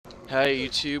Hey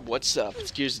YouTube, what's up?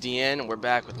 It's Gears DN and we're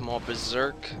back with more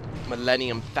Berserk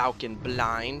Millennium Falcon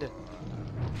Blind.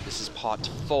 This is part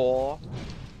 4.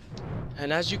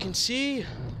 And as you can see,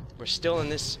 we're still in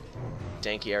this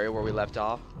danky area where we left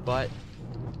off, but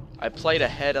I played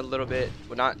ahead a little bit.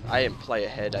 Well, I didn't play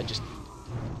ahead, I just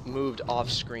moved off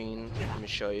screen. Let me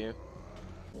show you.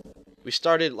 We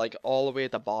started like all the way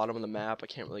at the bottom of the map. I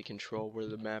can't really control where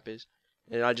the map is.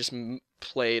 And I just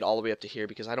played all the way up to here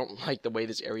because I don't like the way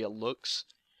this area looks.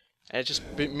 And it's just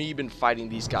me been fighting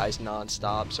these guys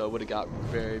non-stop, so it would have got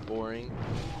very boring.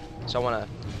 So I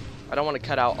don't want to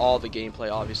cut out all the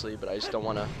gameplay, obviously, but I just don't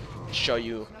want to show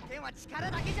you.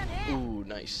 Ooh,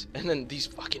 nice. And then these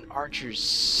fucking archers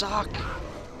suck.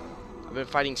 I've been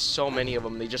fighting so many of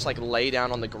them. They just like lay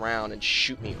down on the ground and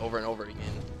shoot me over and over again.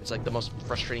 It's like the most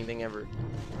frustrating thing ever.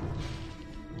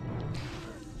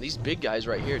 These big guys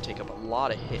right here take up a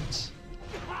lot of hits.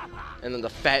 And then the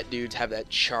fat dudes have that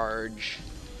charge.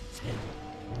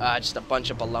 Just a bunch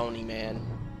of baloney, man.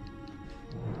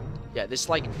 Yeah, this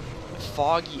like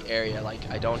foggy area, like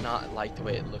I do not like the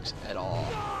way it looks at all.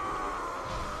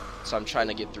 So I'm trying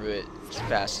to get through it as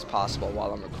fast as possible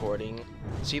while I'm recording.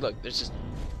 See, look, there's just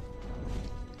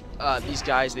these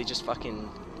guys, they just fucking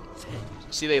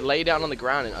see, they lay down on the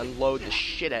ground and unload the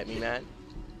shit at me, man.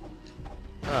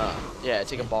 Yeah,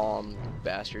 take a bomb,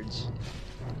 bastards.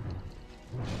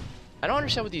 I don't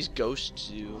understand what these ghosts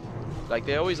do. Like,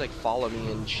 they always like follow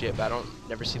me and shit, but I don't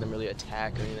never see them really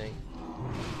attack or anything.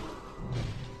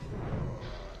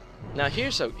 Now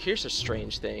here's a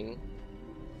strange thing.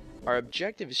 Our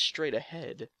objective is straight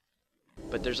ahead,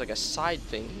 but there's like a side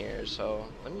thing here, so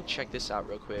let me check this out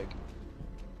real quick.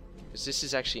 Because this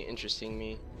is actually interesting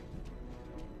me.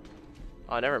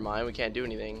 Oh, never mind, we can't do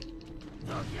anything.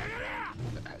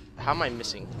 How am I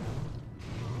missing?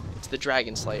 It's the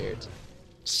Dragon Slayer. It's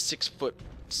 6 foot,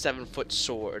 7 foot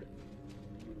sword.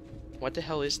 What the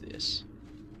hell is this?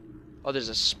 Oh, there's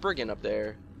a Spriggan up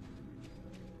there.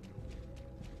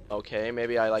 Okay,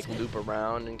 maybe I like loop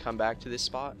around and come back to this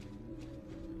spot.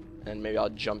 And maybe I'll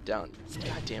jump down.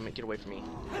 God damn it, get away from me.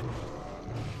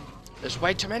 There's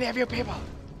way too many of you people.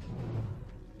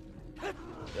 That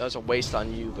was a waste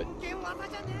on you, but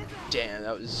damn,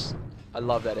 that was... I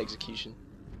love that execution.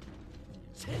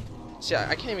 See,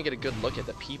 I can't even get a good look at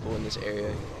the people in this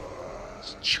area.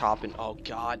 Just chopping. Oh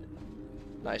god.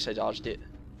 Nice, I dodged it.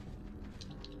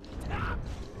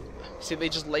 See, they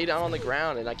just lay down on the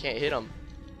ground and I can't hit them.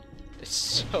 It's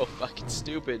so fucking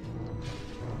stupid.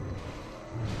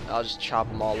 I'll just chop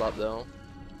them all up though.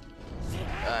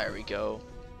 There we go.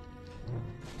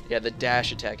 Yeah, the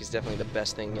dash attack is definitely the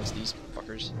best thing against these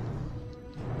fuckers.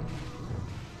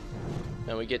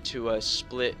 And we get to a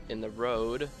split in the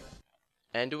road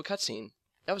and do a cutscene.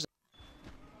 That was.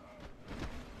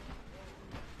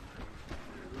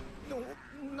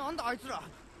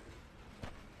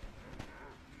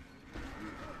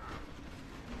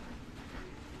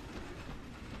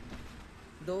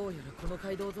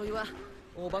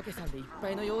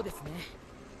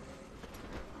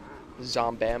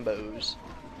 Zombambos.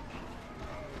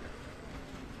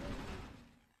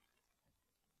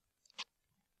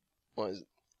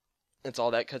 That's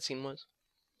all that cutscene was?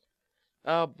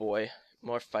 Oh boy,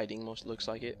 more fighting, most looks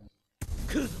like it.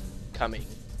 Coming.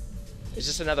 Is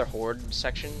this another horde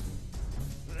section?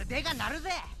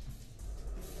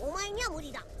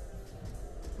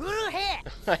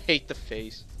 I hate the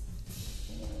face.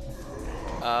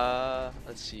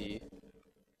 Let's see.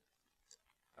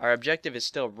 Our objective is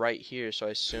still right here, so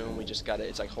I assume we just gotta,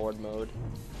 it's like horde mode.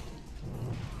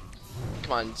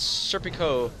 Come on,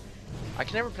 Serpico. I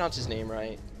can never pronounce his name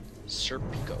right.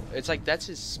 Serpico. It's like, that's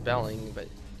his spelling, but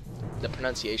the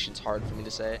pronunciation's hard for me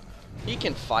to say. He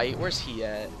can fight. Where's he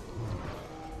at?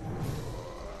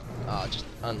 Just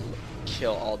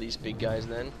kill all these big guys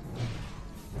then.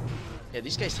 Yeah,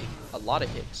 these guys take a lot of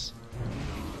hits.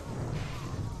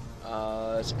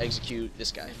 Let's execute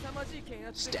this guy.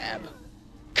 Stab.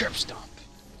 Curb stomp.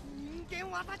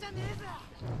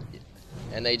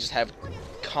 And they just have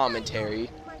commentary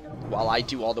while I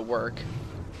do all the work.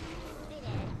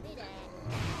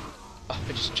 Oh,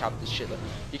 I just chopped this shit up.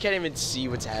 You can't even see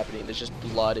what's happening. There's just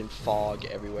blood and fog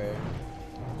everywhere.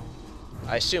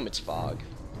 I assume it's fog.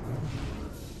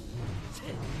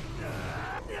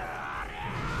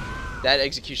 That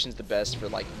execution's the best for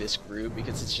like this group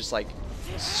because it's just like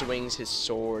swings his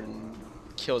sword and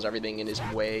kills everything in his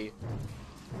way.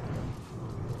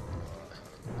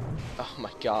 Oh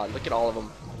my god, look at all of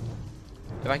them.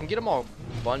 If I can get them all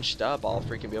bunched up, I'll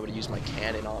freaking be able to use my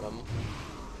cannon on them.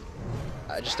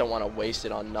 I just don't want to waste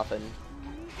it on nothing.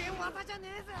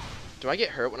 Do I get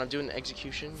hurt when I'm doing an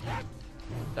execution?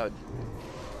 That would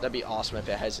That'd be awesome if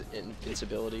it has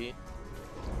invincibility.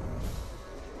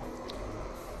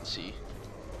 Let's see.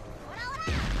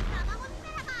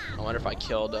 I wonder if I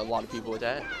killed a lot of people with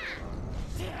that.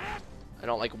 I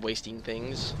don't like wasting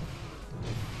things.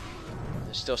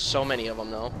 There's still so many of them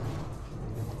though.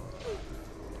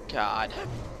 God.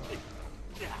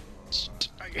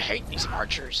 I hate these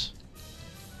archers.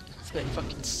 They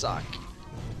fucking suck.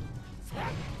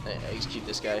 I execute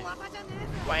this guy.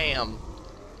 Wham!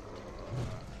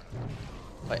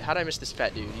 Wait, how did I miss this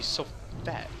fat dude? He's so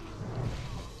fat.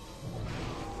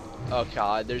 Oh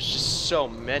god, there's just so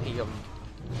many of them.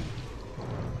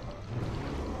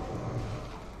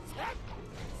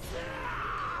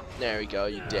 There we go,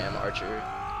 you damn archer.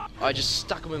 Oh, I just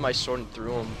stuck him with my sword and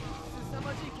threw him.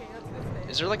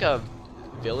 Is there like a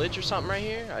village or something right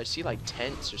here? I see like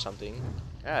tents or something.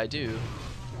 Yeah, I do.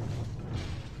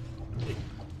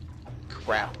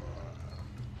 Crap.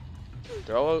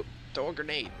 Throw a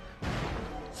grenade.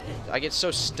 I get so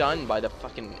stunned by the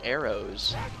fucking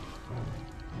arrows.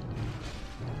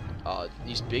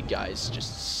 These big guys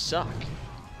just suck.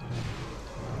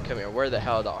 Come here, where the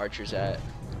hell are the archers at?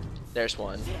 There's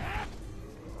one.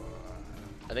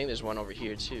 I think there's one over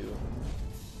here too.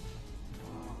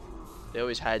 They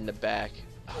always hide in the back.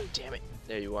 Oh, damn it.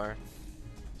 There you are.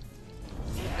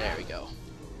 There we go.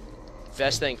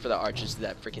 Best thing for the archers is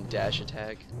that freaking dash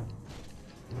attack.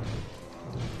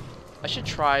 I should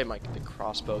try the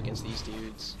crossbow against these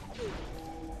dudes.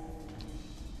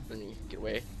 Let me get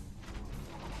away.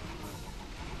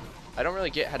 I don't really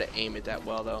get how to aim it that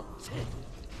well though.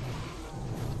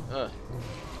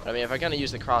 I mean, if I'm gonna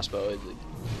use the crossbow,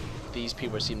 these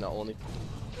people seem the only.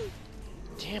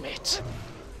 Damn it!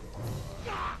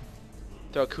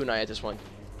 Throw a kunai at this one.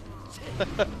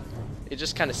 It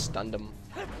just kind of stunned him.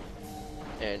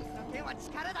 And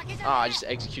I just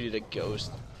executed a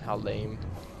ghost. How lame.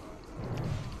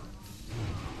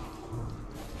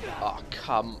 Oh,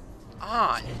 come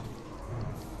on.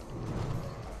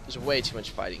 There's way too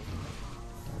much fighting.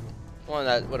 What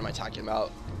am I talking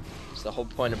about? It's the whole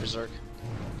point of Berserk.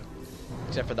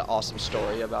 Except for the awesome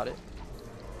story about it.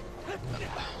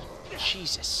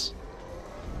 Jesus.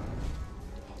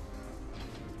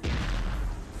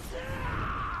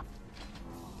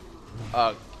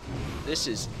 This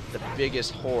is the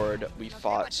biggest horde we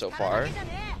fought so far.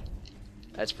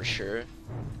 That's for sure.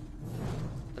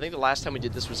 I think the last time we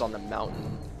did this was on the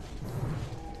mountain.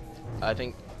 I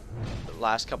think the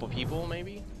last couple people,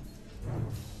 maybe?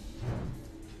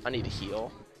 I need to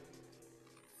heal.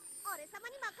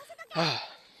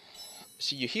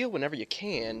 So you heal whenever you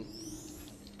can.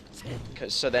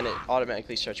 So then it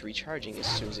automatically starts recharging as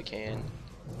soon as it can.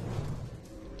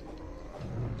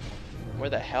 Where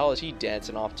the hell is he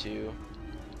dancing off to?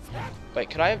 Wait,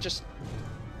 could I have just,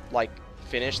 like,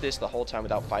 finished this the whole time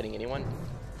without fighting anyone?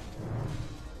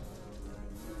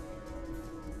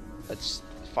 Let's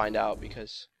find out,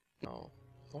 because... No.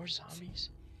 More zombies?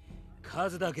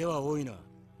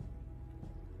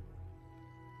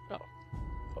 Oh.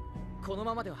 この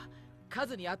ままでは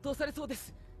数に圧倒されそうで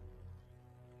す。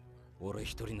俺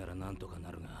一人ならなんとかな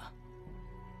るが、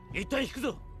一体引く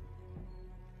ぞ。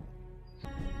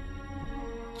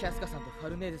キャスカさんとファ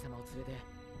ルネーゼ様を連れて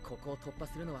ここを突破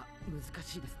するのは難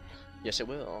しいですね。Yes,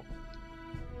 it will.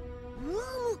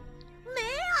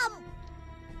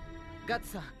 ガッ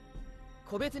ツさん、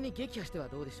個別に撃破しては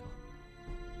どうでしょう。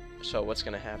 So what's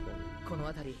gonna happen? この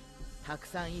辺りたく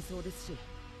さんいそうですし、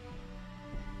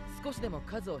少しでも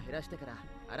数を減らしてか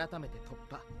ら改めて突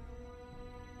破。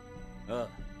ああ、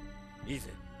いい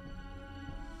ぜ。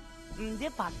んで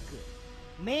パック、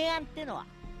明暗ってのは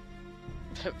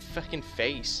That fucking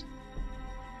face.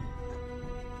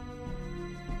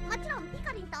 もちろんピ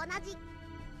コリンと同じ。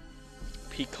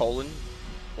 P colon?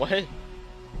 What?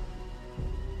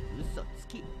 嘘つ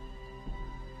き。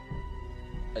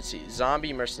 Let's see.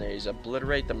 Zombie mercenaries.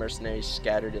 Obliterate the mercenaries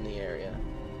scattered in the area.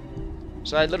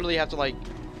 So I literally have to, like,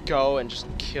 go and just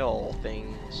kill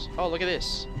things. Oh, look at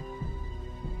this.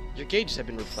 Your gauges have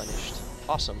been replenished.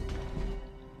 Awesome.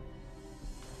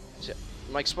 So,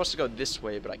 I'm like supposed to go this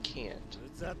way, but I can't.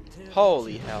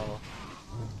 Holy hell.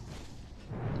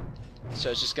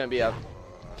 So it's just gonna be a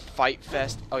fight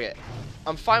fest. Okay,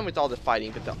 I'm fine with all the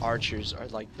fighting, but the archers are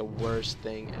like the worst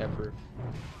thing ever.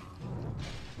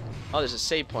 Oh, there's a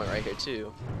save point right here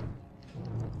too.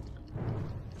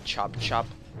 Chop chop.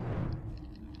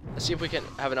 Let's see if we can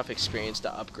have enough experience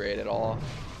to upgrade at all.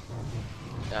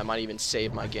 I might even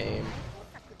save my game.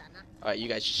 Alright, you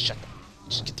guys just shut up.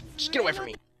 Just get away from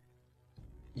me.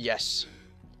 Yes.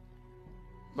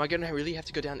 Am I gonna really have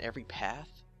to go down every path?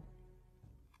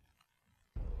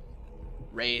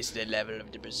 Raise the level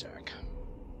of the Berserk.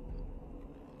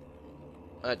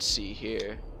 Let's see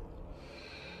here.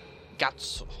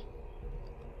 Gatsu.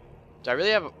 Do I really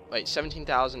have, wait,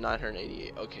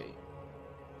 17,988. Okay.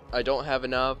 I don't have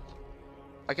enough.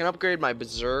 I can upgrade my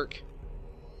Berserk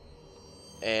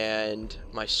and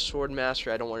my Sword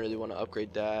Master. I don't really want to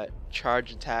upgrade that.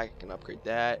 Charge Attack, I can upgrade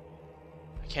that.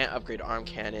 I can't upgrade Arm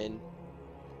Cannon.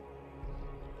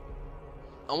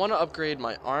 I want to upgrade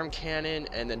my Arm Cannon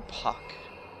and then Puck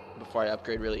before I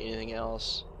upgrade really anything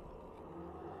else.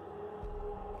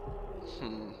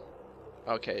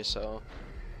 Okay, so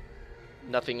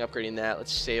nothing upgrading that.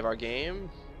 Let's save our game.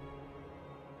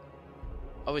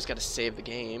 Always got to save the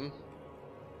game.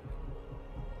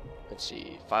 Let's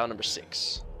see. File number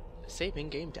 6. Saving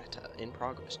game data in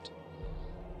progress.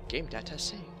 Game data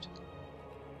saved.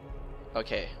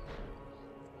 Okay.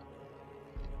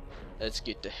 Let's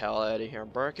get the hell out of here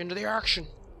and back into the action.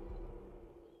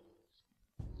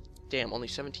 Damn, only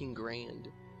 17 grand.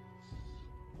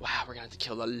 Wow, we're gonna have to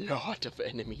kill a lot of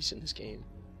enemies in this game.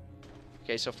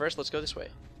 Okay, so first let's go this way.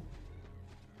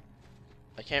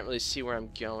 I can't really see where I'm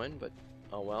going, but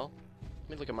oh well. Let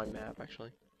me look at my map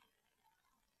actually.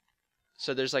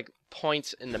 So there's like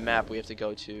points in the map we have to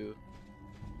go to.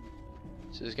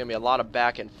 So there's gonna be a lot of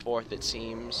back and forth, it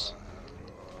seems.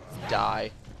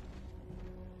 Die.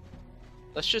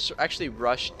 Let's just actually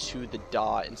rush to the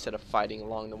dot instead of fighting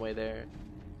along the way there.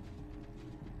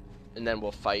 And then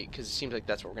we'll fight, because it seems like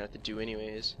that's what we're gonna have to do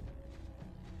anyways.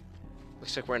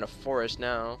 Looks like we're in a forest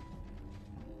now.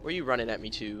 Where are you running at me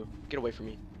to? Get away from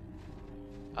me.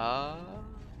 God,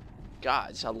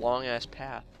 it's a long ass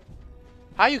path.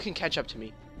 How you can catch up to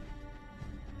me?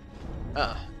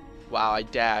 Wow, I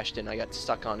dashed and I got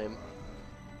stuck on him.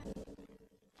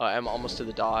 I'm almost to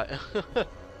the dot.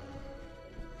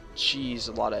 Jeez,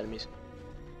 a lot of enemies.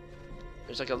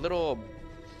 There's like a little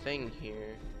thing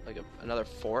here. Like another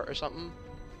fort or something.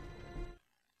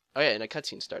 Oh yeah, and a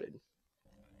cutscene started.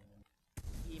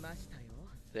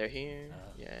 They're here.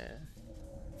 Yeah.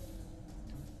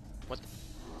 What the?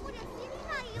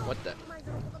 What the?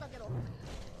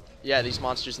 Yeah, these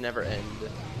monsters never end.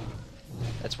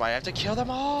 That's why I have to kill them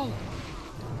all.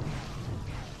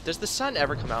 Does the sun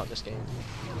ever come out in this game?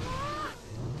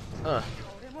 Well,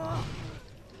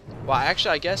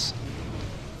 actually, I guess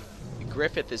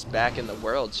Griffith is back in the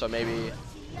world, so maybe...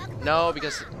 No,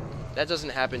 because that doesn't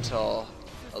happen till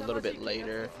a little bit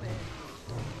later.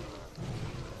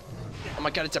 Oh my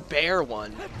god, it's a bear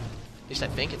one. At least I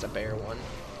think it's a bear one.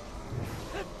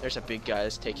 There's a big guy.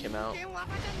 Let's take him out.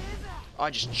 Oh, I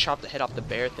just chopped the head off the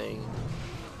bear thing.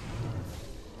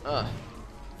 Come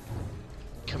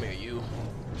here, you.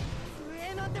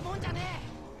 And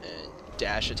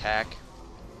dash attack.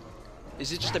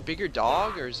 Is it just a bigger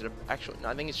dog, or is it actually? No,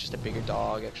 I think it's just a bigger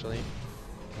dog, actually.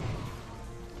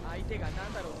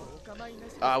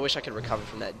 Oh, I wish I could recover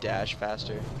from that dash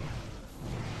faster.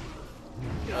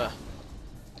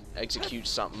 Execute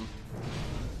something.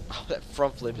 Oh, that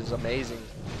front flip is amazing.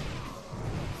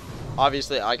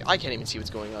 Obviously, I can't even see what's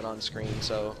going on screen,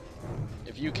 so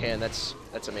if you can, that's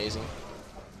amazing.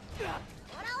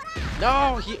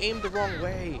 No, he aimed the wrong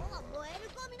way.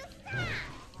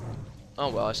 Oh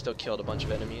well, I still killed a bunch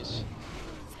of enemies.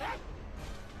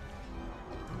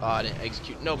 Oh, I didn't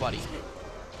execute nobody.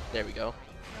 There we go.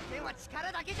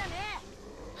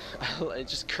 It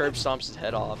just curb stomps his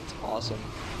head off. It's awesome.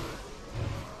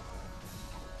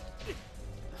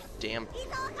 Damn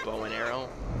bow and arrow.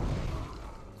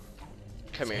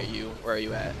 Come here, you. Where are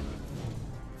you at?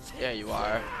 Yeah, you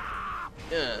are.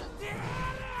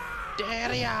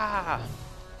 Daria!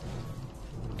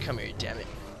 Come here, damn it.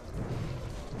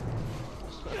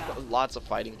 Lots of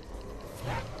fighting.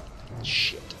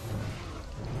 Shit.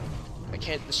 I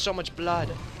can't. There's so much blood.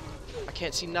 I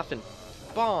can't see nothing.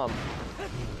 Bomb.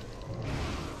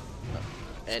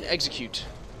 And execute.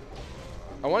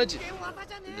 I wanted to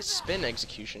the spin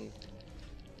execution.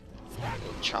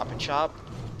 Chop and chop.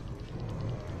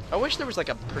 I wish there was like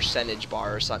a percentage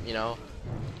bar or something, you know?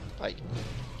 Like,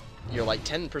 you're like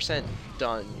 10%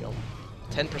 done, you know?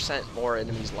 10% more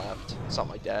enemies left.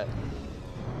 Something like that.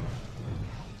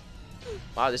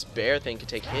 Wow, this bear thing could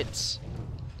take hits.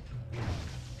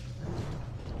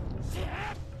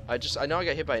 I know I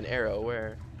got hit by an arrow.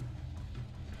 Where?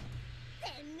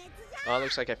 Oh, it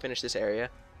looks like I finished this area.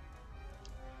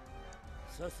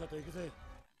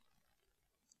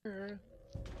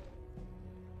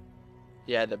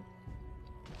 Yeah, the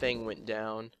thing went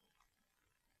down.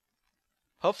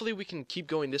 Hopefully we can keep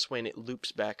going this way and it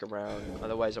loops back around.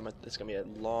 Otherwise, it's gonna be a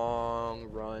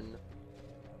long run.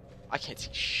 I can't see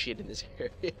shit in this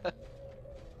area.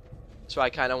 So I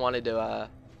kind of wanted to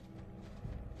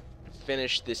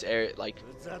finish this area, like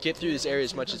get through this area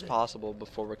as much as possible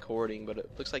before recording, but it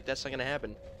looks like that's not gonna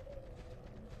happen.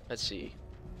 Let's see.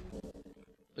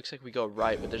 Looks like we go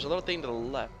right, but there's a little thing to the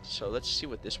left, so let's see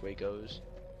what this way goes.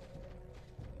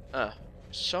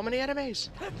 So many enemies!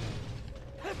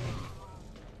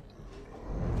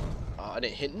 Oh, I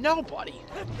didn't hit nobody!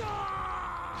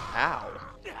 Ow.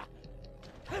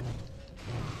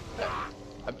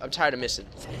 I'm tired of missing.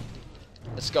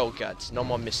 Let's go, Guts. No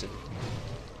more missing.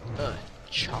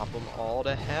 Chop them all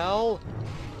to hell.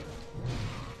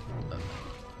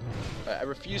 I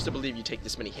refuse to believe you take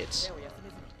this many hits.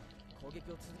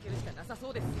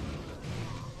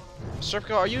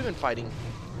 Serpico, are you even fighting?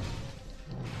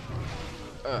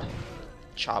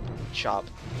 Chop, chop.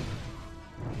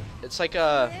 It's like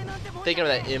thinking of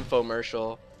that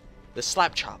infomercial. The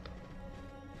slap chop.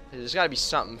 There's gotta be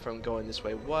something from going this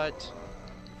way. What?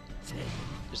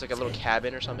 There's like a little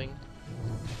cabin or something.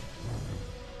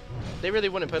 They really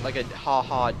wouldn't put like a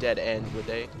ha-ha dead end, would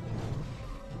they?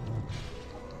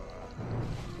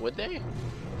 Would they?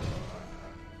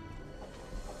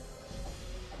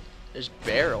 There's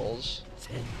barrels.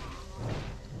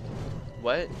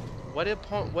 What? What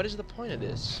is the point of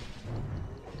this?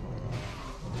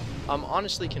 I'm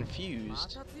honestly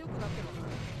confused.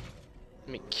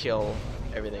 Let me kill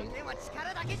everything.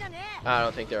 I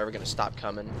don't think they're ever gonna stop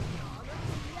coming.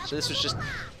 So this was just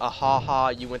a haha,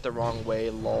 you went the wrong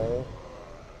way, lol.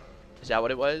 Is that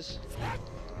what it was?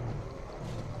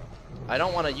 I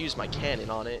don't want to use my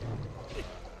cannon on it.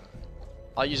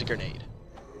 I'll use a grenade.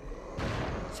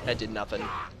 That did nothing.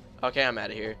 Okay, I'm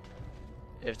out of here.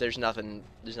 If there's nothing,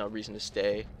 there's no reason to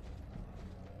stay.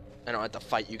 I don't have to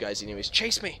fight you guys anyways.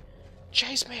 Chase me!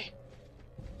 Chase me!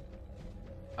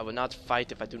 I will not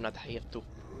fight if I do not have to.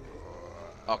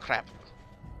 Oh crap.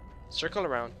 Circle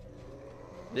around.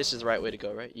 This is the right way to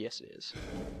go, right? Yes, it is.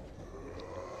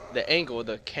 The angle of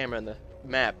the camera and the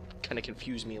map kind of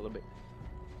confused me a little bit.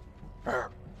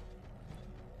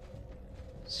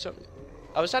 So,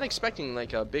 I was not expecting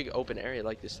like a big open area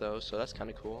like this though, so that's kind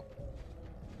of cool.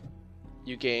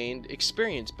 You gained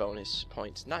experience bonus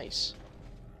points. Nice.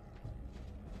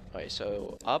 Okay,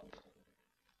 so up,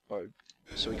 or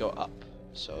so we go up.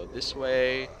 So this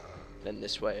way, then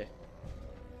this way.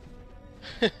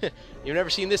 You've never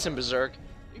seen this in Berserk.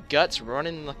 Guts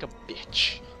running like a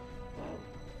bitch.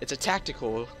 It's a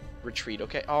tactical retreat,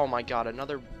 okay? Oh my god,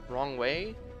 another wrong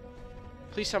way?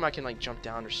 Please tell me I can like jump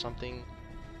down or something.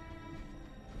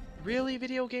 Really,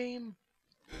 video game?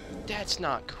 That's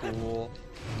not cool.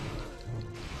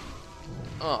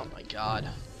 Oh my god.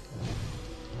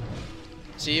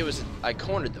 See, I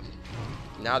cornered them.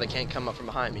 Now they can't come up from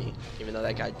behind me, even though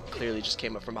that guy clearly just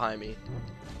came up from behind me.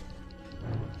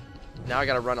 Now I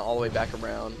gotta run all the way back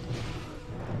around.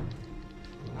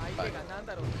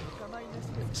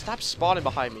 Stop spawning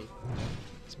behind me.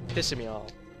 It's pissing me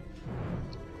off.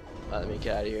 Let me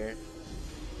get out of here.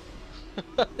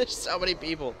 There's so many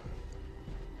people.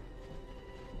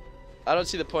 I don't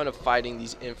see the point of fighting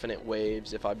these infinite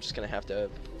waves if I'm just gonna have to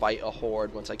fight a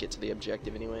horde once I get to the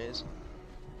objective anyways.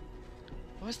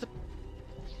 What's the...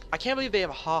 I can't believe they have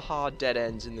haha dead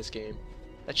ends in this game.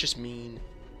 That's just mean.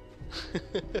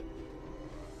 And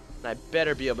I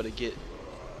better be able to get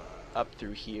up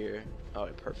through here. Oh,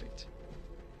 perfect.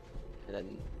 And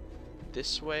then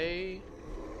this way.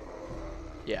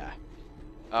 Yeah.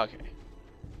 Okay.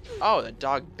 Oh, the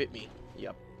dog bit me.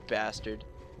 You bastard.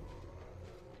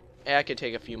 Yeah, I could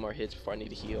take a few more hits before I need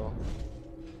to heal.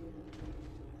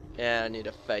 And I need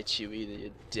to fight you either,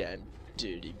 you damn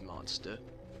dirty monster.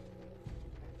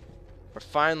 We're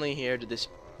finally here to this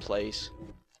place.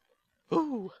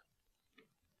 Ooh.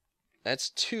 That's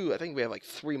 2. I think we have like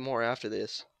 3 more after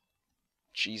this.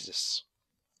 Jesus.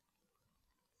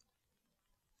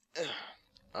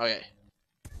 Okay.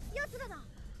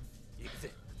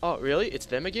 Oh, really? It's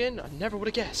them again? I never would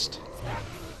have guessed.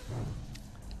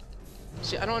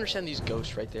 See, I don't understand these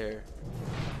ghosts right there.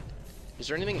 Is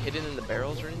there anything hidden in the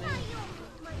barrels or anything?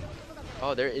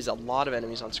 Oh, there is a lot of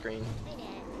enemies on screen.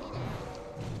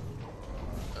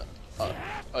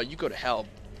 Oh, you go to hell,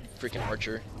 freaking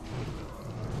archer.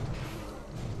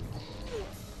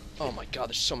 Oh my god,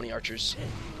 there's so many archers.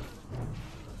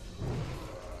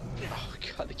 Oh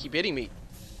god, they keep hitting me.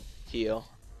 Heal.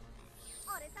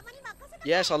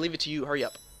 Yes, I'll leave it to you. Hurry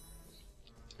up.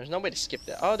 There's no way to skip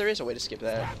that. Oh, there is a way to skip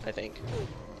that, I think.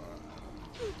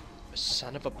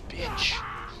 Son of a bitch.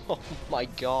 Oh my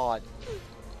god.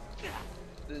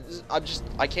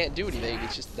 I can't do anything.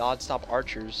 It's just non-stop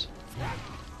archers.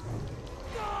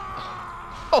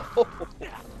 Oh,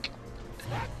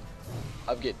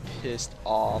 I'm getting pissed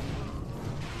off.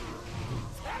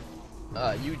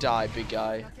 You die, big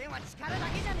guy.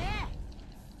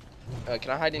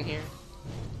 Can I hide in here?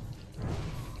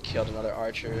 Killed another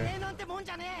archer.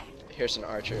 Here's an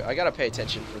archer. I gotta pay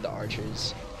attention for the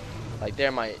archers. Like,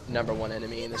 they're my #1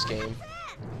 enemy in this game.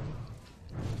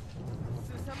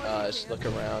 Just look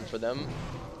around for them.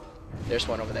 There's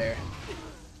one over there.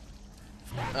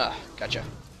 Gotcha.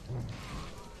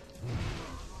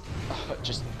 Oh,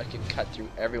 I can cut through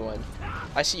everyone.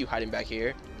 I see you hiding back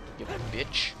here, you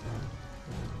bitch.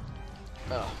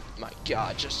 Oh my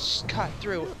god, just cut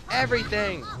through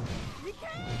everything.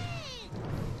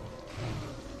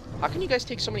 How can you guys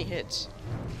take so many hits?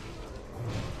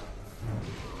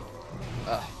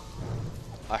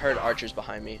 I heard archers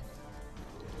behind me.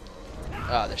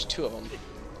 There's 2 of them.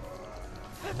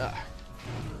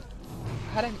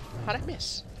 How'd I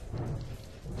miss?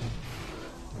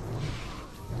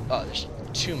 Oh, there's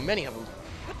too many of them.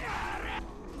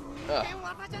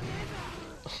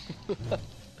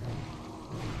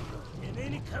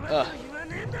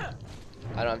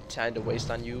 I don't have time to waste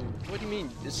on you. What do you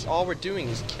mean? This all we're doing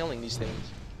is killing these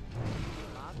things.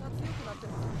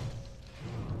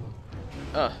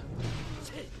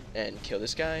 And kill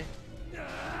this guy.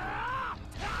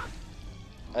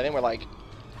 I think we're like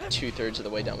 2/3 of the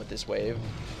way done with this wave.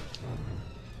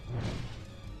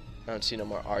 I don't see no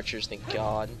more archers, thank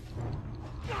God.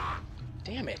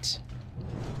 Damn it.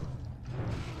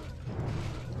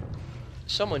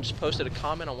 Someone just posted a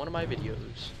comment on one of my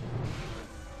videos.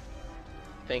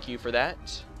 Thank you for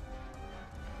that.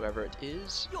 Whoever it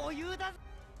is.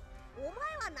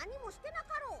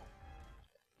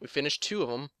 We finished 2 of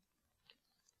them.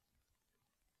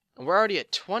 And we're already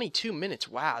at 22 minutes.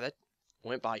 Wow, that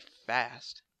went by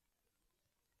fast.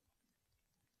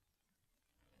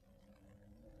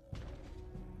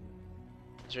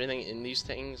 Is there anything in these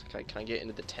things? Can I get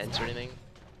into the tents or anything?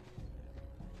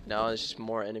 No, there's just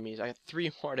more enemies. I got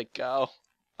 3 more to go.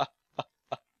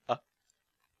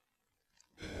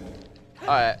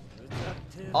 Alright.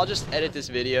 I'll just edit this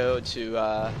video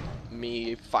to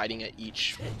me fighting at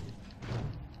each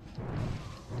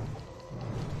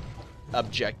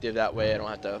objective. That way I don't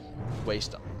have to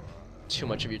waste too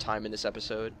much of your time in this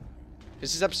episode.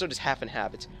 Because this episode is half and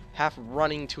half. It's half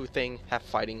running to a thing, half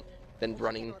fighting, then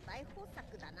running.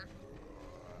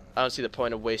 I don't see the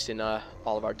point of wasting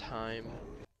all of our time.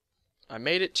 I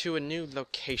made it to a new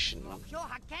location.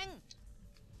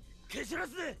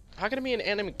 How can it be an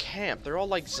enemy camp? They're all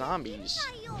like zombies.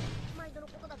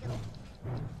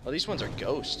 Well, these ones are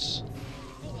ghosts.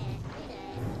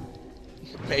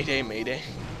 Mayday, mayday.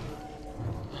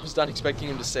 I was not expecting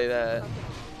him to say that.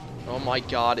 Oh my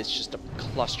god, it's just a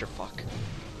clusterfuck.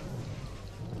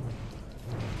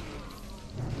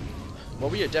 Well,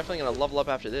 we are definitely going to level up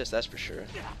after this, that's for sure.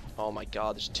 Oh my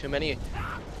god, there's too many.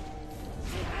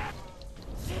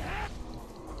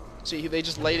 See, they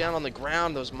just lay down on the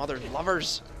ground, those mother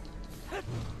lovers.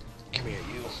 Come here,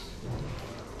 you.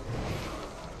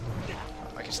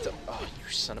 I can still... Oh,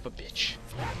 you son of a bitch.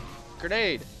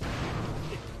 Grenade!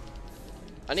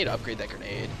 I need to upgrade that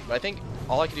grenade, but I think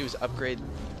all I can do is upgrade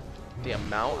the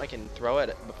amount I can throw at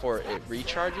it before it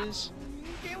recharges.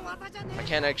 I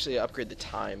can't actually upgrade the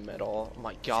time at all. Oh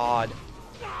my god.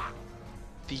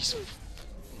 These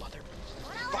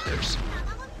motherfuckers.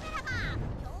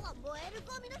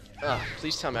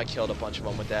 Please tell me I killed a bunch of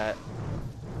them with that.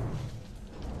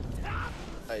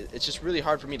 It's just really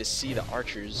hard for me to see the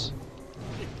archers.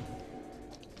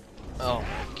 Oh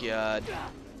my god.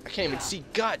 I can't even see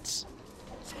guts.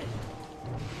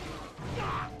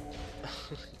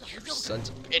 You sons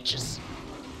of bitches.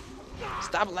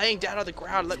 Stop laying down on the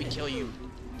ground. Let me kill you.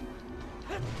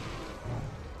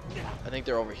 I think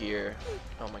they're over here.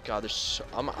 Oh my god, there's so,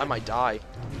 I might die.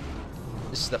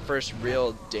 This is the first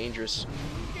real dangerous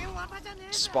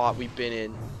spot we've been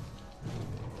in.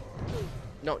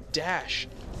 No, dash.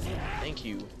 Thank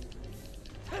you.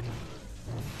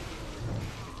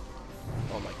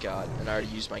 Oh my god, and I already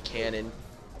used my cannon.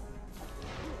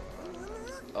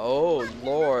 Oh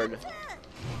lord.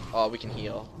 Oh, we can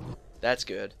heal. That's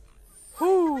good.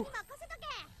 Whoo!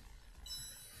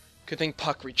 Good thing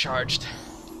Puck recharged.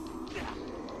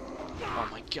 Oh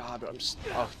my god, I'm just...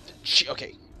 Oh,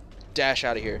 okay. Dash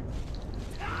out of here.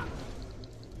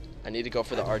 I need to go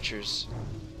for the archers.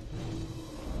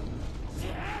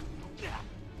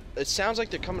 It sounds like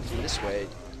they're coming from this way,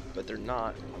 but they're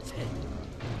not.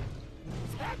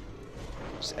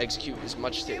 Just execute as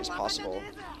much as possible.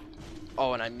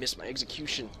 Oh, and I missed my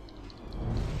execution.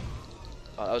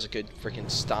 Oh, that was a good freaking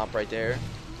stomp right there.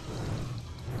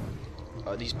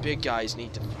 Oh, these big guys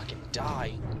need to fucking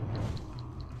die.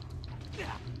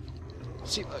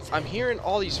 See, look, I'm hearing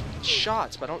all these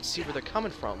shots, but I don't see where they're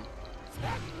coming from.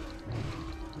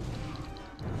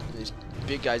 These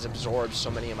big guys absorb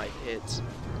so many of my hits.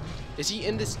 Is he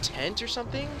in this tent or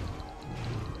something?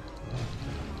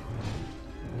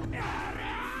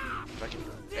 If I can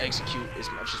execute as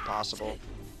much as possible.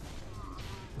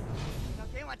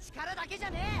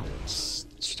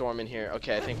 Storm in here.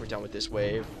 Okay, I think we're done with this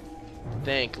wave.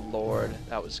 Thank Lord.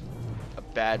 That was a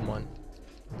bad one.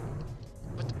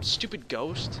 What the stupid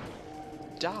ghost?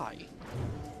 Die.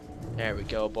 There we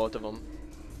go, both of them.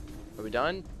 Are we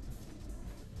done?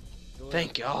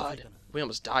 Thank God. We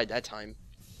almost died that time.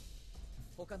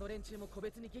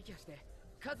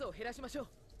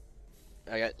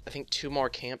 I think 2 more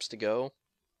camps to go.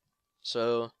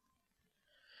 So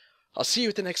I'll see you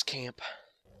at the next camp.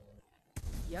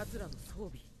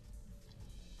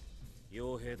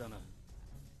 傭兵だな。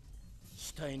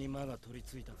死体に魔が取り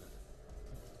付いたか。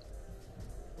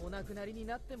お亡くなりに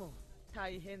なっても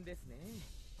大変ですね。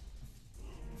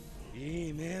い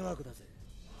い迷惑だぜ。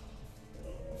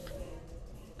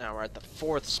Now we're at the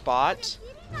 4th spot.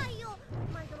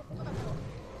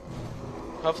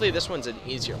 Hopefully this one's an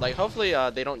easier. Like hopefully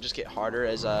they don't just get harder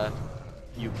as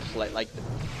you play. Like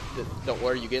the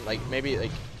order you get. Like maybe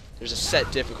like there's a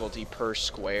set difficulty per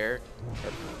square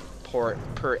or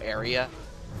per area.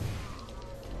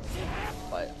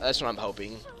 Like that's what I'm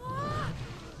hoping.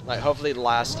 Like hopefully the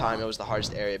last time it was the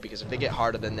hardest area, because if they get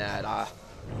harder than that, I'm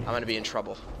gonna be in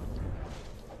trouble.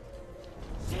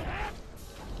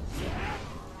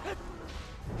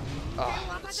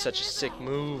 Oh, that's such a sick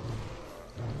move.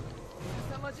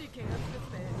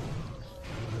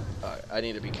 I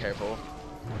need to be careful.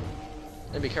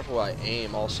 And be careful while I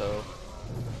aim also.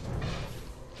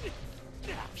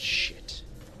 Shit.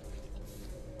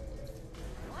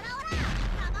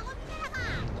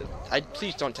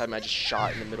 Please don't tell me I just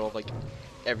shot in the middle of like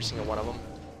every single one of them.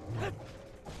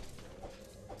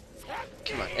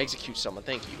 Come on, execute someone,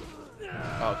 thank you.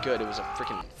 Oh good, it was a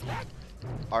freaking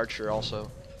archer also.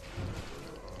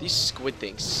 These squid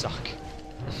things suck.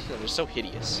 They're so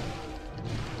hideous.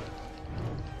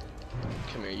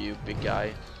 Come here, you big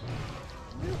guy.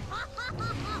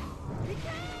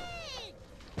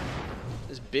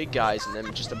 There's big guys and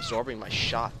them just absorbing my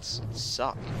shots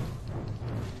suck.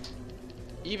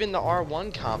 Even the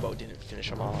R1 combo didn't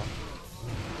finish them off.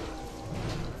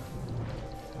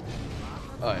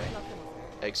 Alright.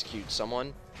 Execute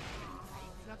someone.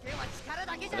 I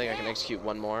think I can execute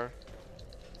one more.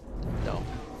 No.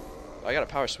 I got a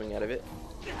power swing out of it.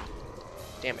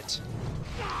 Damn it.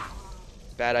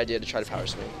 Bad idea to try to power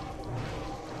swing.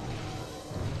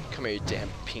 Come here, you damn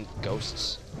pink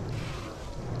ghosts.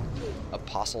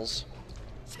 Apostles.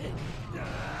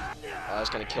 I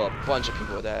was gonna kill a bunch of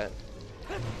people with that.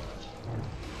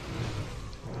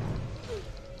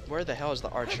 Where the hell is the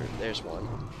archer? There's one.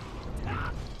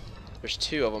 There's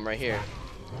 2 of them right here.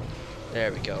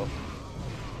 There we go.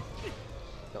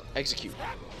 No, execute.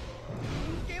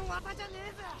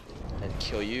 And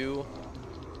kill you.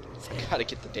 I gotta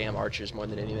get the damn archers more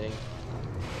than anything.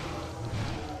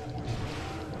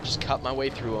 Just cut my way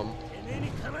through them.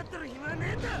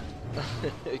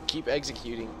 Keep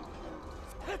executing.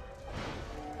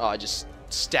 Oh, I just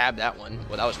stabbed that one.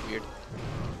 Well, that was weird.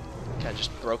 Kinda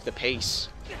just broke the pace.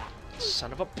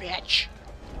 Son of a bitch.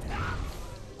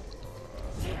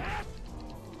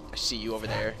 I see you over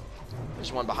there.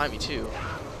 There's one behind me too.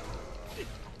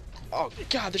 Oh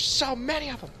god, there's so many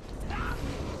of them.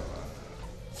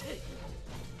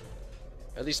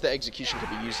 At least the execution could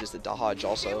be used as the dodge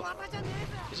also,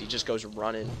 because he just goes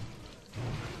running.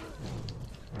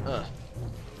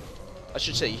 I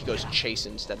should say he goes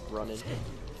chasing instead of running.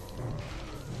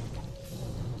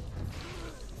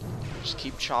 Just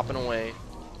keep chopping away.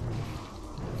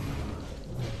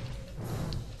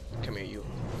 Come here, you.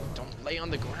 Don't lay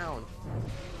on the ground.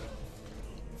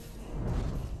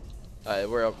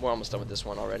 We're almost done with this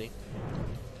one already.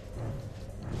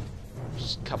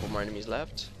 Just a couple more enemies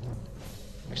left.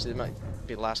 Actually, there might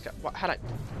be the last guy. What? How'd I?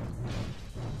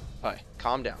 Alright,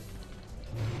 calm down.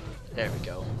 There we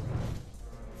go.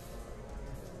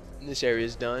 This area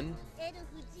is done.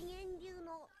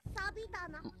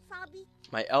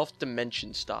 My elf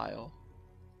dimension style.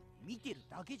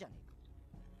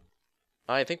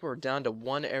 I think we're down to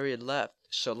 1 area left,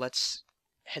 so let's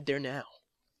head there now.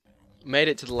 Made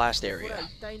it to the last area.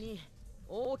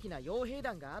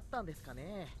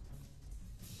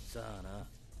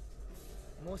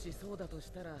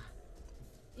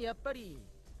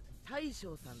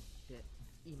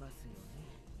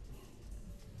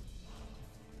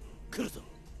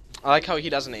 I like how he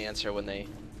doesn't answer when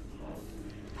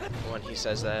he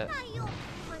says that.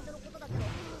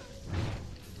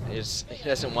 He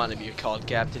doesn't want to be called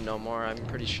captain no more, I'm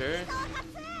pretty sure.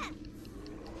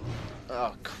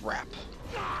 Oh, crap.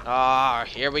 Ah,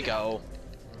 here we go.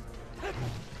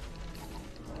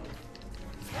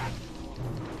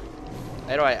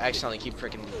 Why do I accidentally keep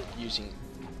freaking using...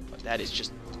 That is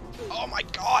just... Oh my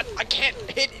god! I can't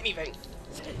hit anything!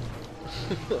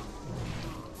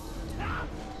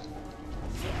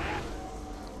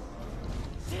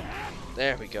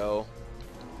 There we go.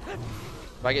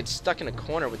 If I get stuck in a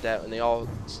corner with that and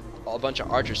a bunch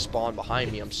of archers spawn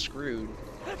behind me, I'm screwed.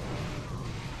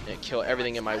 And kill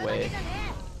everything in my way.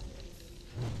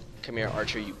 Come here,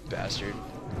 archer, you bastard.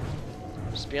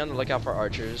 Just be on the lookout for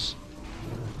archers.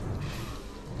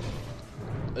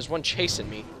 There's one chasing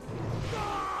me.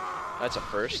 That's a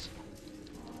first.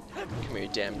 Come here, you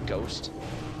damn ghost.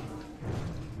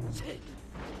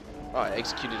 Oh, I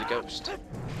executed a ghost.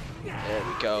 There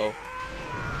we go.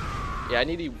 Yeah, I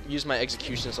need to use my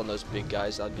executions on those big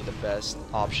guys. That would be the best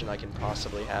option I can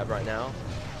possibly have right now.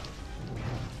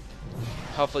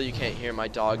 Hopefully you can't hear my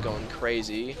dog going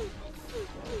crazy.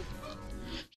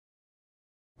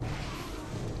 Fuck.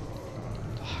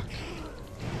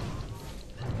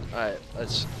 Alright,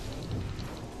 let's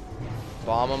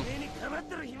bomb him.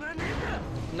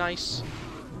 Nice.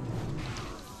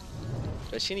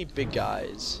 Do I see any big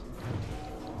guys?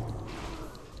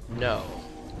 No.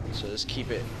 So just keep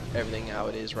everything how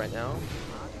it is right now.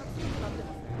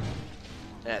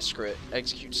 Ah, screw it.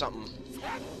 Execute something.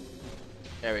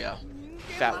 There we go.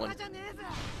 Fat one.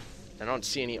 I don't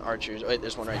see any archers. Oh, wait,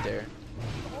 there's one right there.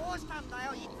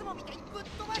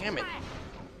 Damn it.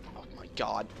 Oh my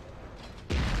god.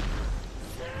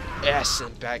 Yes,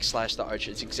 and backslash the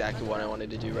archer. It's exactly what I wanted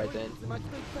to do right then.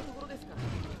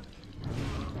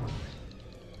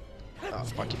 Oh,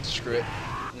 fuck it. Screw it.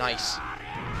 Nice.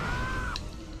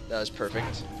 That was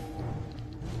perfect.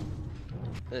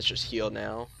 Let's just heal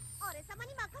now.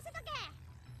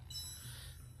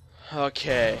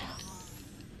 Okay.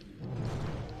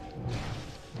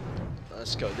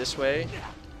 Let's go this way.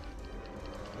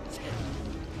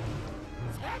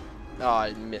 Oh,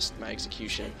 I missed my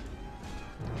execution.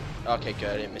 Okay, good.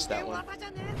 I didn't miss that one.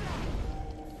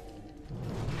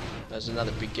 There's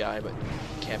another big guy, but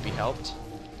can't be helped.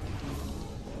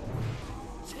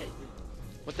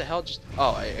 What the hell? Just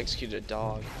oh, I executed a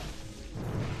dog.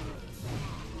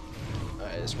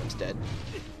 Alright, this one's dead.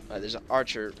 Alright, there's an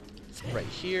archer right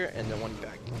here, and then one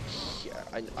back here.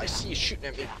 I see you shooting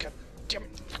at me. God damn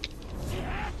it.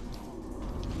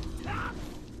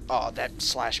 Oh, that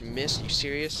slash missed. You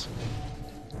serious?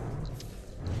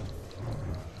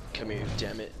 Come here,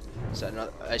 damn it. Is that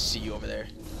another? I see you over there.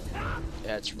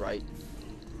 That's right.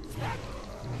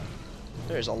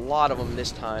 There's a lot of them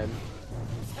this time.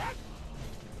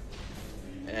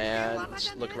 And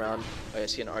let's look around. Oh, I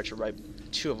see an archer right.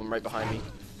 Two of them right behind me.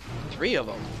 Three of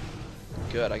them.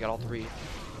 Good, I got all three.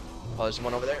 Oh, there's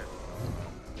one over there.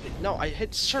 No, I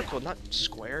hit circle, not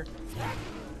square.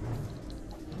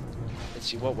 Let's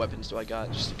see, what weapons do I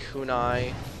got? Just a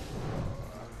kunai.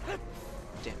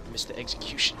 Damn, missed the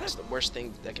execution. That's the worst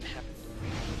thing that can happen.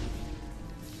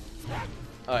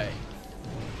 Alright.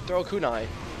 Throw a kunai.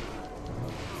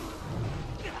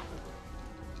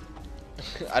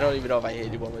 I don't even know if I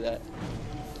hit one with that.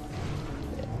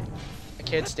 I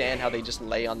can't stand how they just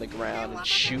lay on the ground and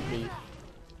shoot me.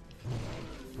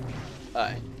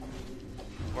 Alright.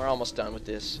 We're almost done with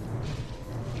this.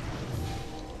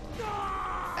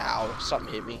 Ow,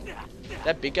 something hit me.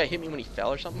 That big guy hit me when he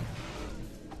fell or something?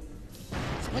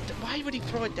 What the, why would he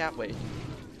throw it that way?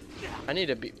 I need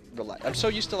to be relaxed. I'm so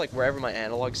used to like wherever my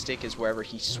analog stick is, wherever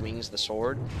he swings the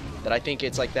sword, that I think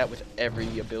it's like that with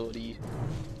every ability.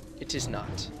 It is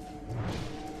not.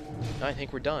 I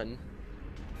think we're done.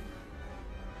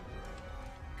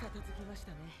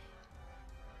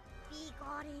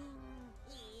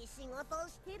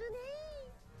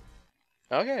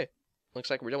 Okay. Looks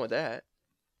like we're done with that.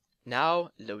 Now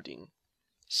loading.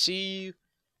 See.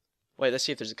 Wait, let's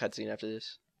see if there's a cutscene after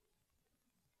this.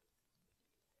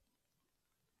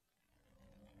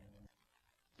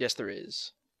 Yes, there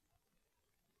is.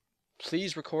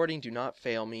 Please, recording, do not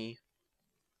fail me.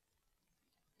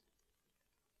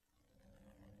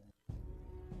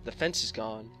 The fence is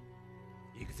gone.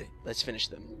 Let's finish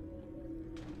them.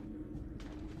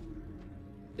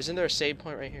 Isn't there a save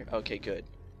point right here? Okay, good.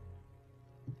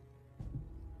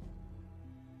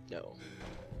 No.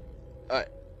 Alright.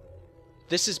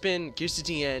 This has been Gears to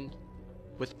DN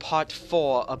with part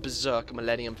 4 of Berserk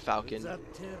Millennium Falcon.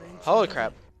 Holy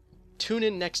crap. Tune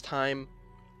in next time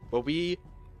where we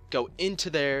go into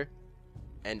there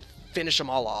and finish them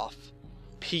all off.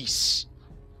 Peace.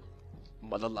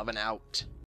 Mother loving out.